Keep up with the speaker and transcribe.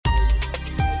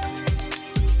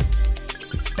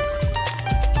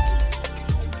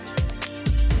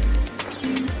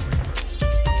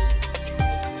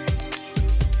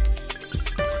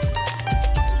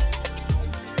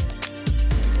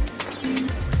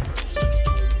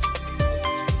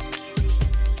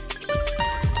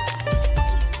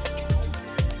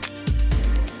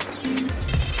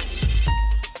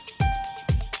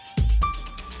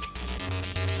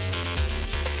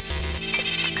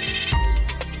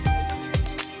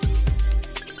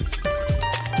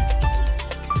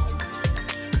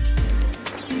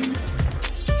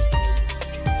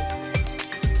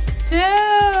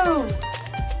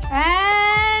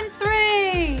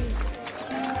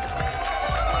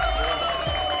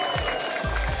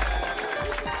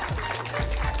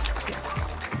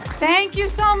Thank you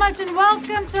so much and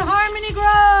welcome to Harmony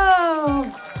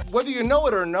Grove. Whether you know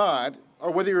it or not,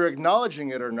 or whether you're acknowledging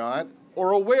it or not,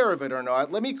 or aware of it or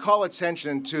not, let me call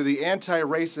attention to the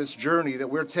anti-racist journey that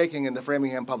we're taking in the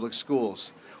Framingham Public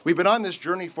Schools. We've been on this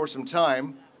journey for some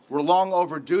time. We're long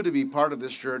overdue to be part of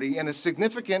this journey, and a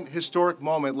significant historic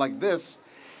moment like this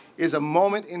is a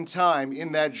moment in time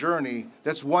in that journey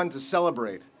that's one to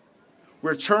celebrate.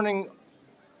 We're turning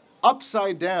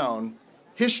upside down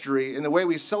history in the way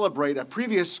we celebrate a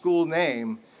previous school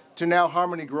name to now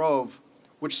Harmony Grove,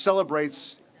 which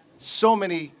celebrates so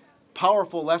many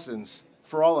powerful lessons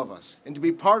for all of us. And to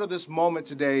be part of this moment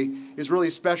today is really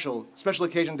special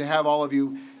occasion to have all of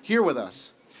you here with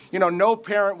us. You know, no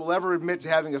parent will ever admit to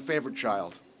having a favorite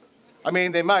child. I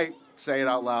mean, they might say it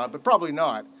out loud, but probably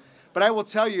not. But I will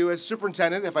tell you, as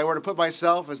superintendent, if I were to put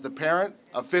myself as the parent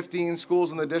of 15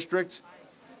 schools in the district,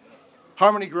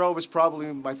 Harmony Grove is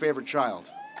probably my favorite child.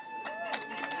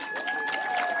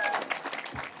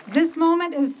 This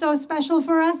moment is so special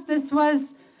for us. This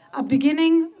was a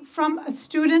beginning from a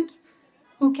student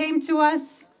who came to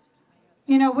us,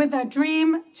 you know, with a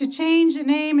dream to change a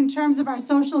name in terms of our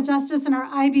social justice and our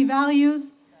IB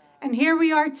values. And here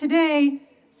we are today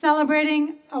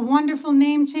celebrating a wonderful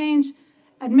name change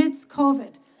amidst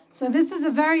COVID. So this is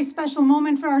a very special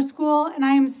moment for our school, and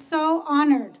I am so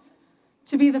honored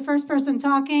to be the first person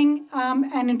talking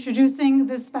and introducing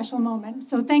this special moment.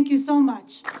 So thank you so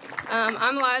much.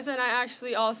 I'm Liza, and I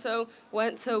actually also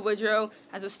went to Woodrow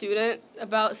as a student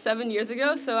about 7 years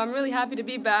ago, so I'm really happy to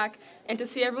be back and to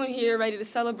see everyone here ready to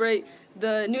celebrate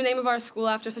the new name of our school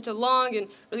after such a long and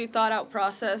really thought-out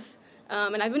process.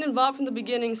 And I've been involved from the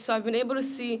beginning, so I've been able to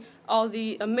see all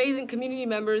the amazing community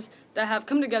members that have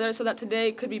come together so that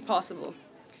today could be possible.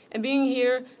 And being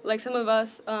here, like some of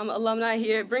us alumni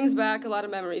here, it brings back a lot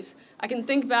of memories. I can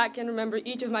think back and remember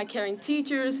each of my caring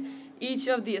teachers, each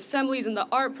of the assemblies and the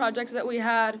art projects that we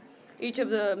had, each of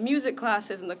the music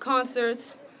classes and the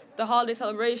concerts, the holiday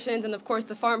celebrations, and of course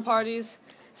the farm parties.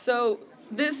 So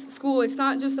this school, it's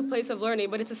not just a place of learning,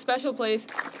 but it's a special place.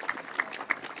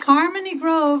 Harmony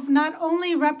Grove not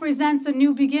only represents a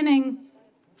new beginning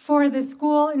for the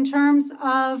school in terms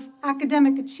of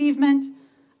academic achievement,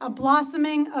 a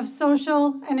blossoming of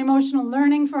social and emotional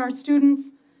learning for our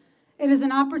students. It is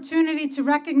an opportunity to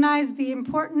recognize the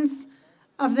importance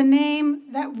of the name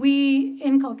that we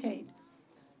inculcate.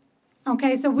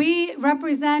 Okay, so we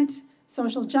represent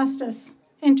social justice,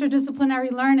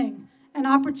 interdisciplinary learning, an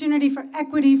opportunity for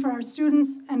equity for our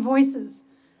students and voices,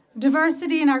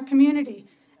 diversity in our community,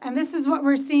 and this is what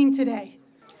we're seeing today.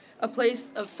 A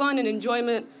place of fun and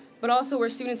enjoyment, but also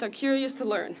where students are curious to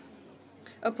learn.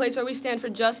 A place where we stand for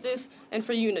justice and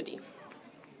for unity,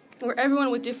 where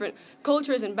everyone with different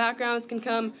cultures and backgrounds can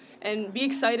come and be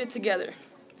excited together.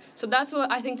 So that's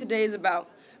what I think today is about,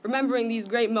 remembering these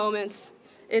great moments.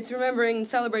 It's remembering and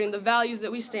celebrating the values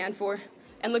that we stand for,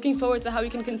 and looking forward to how we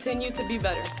can continue to be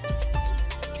better.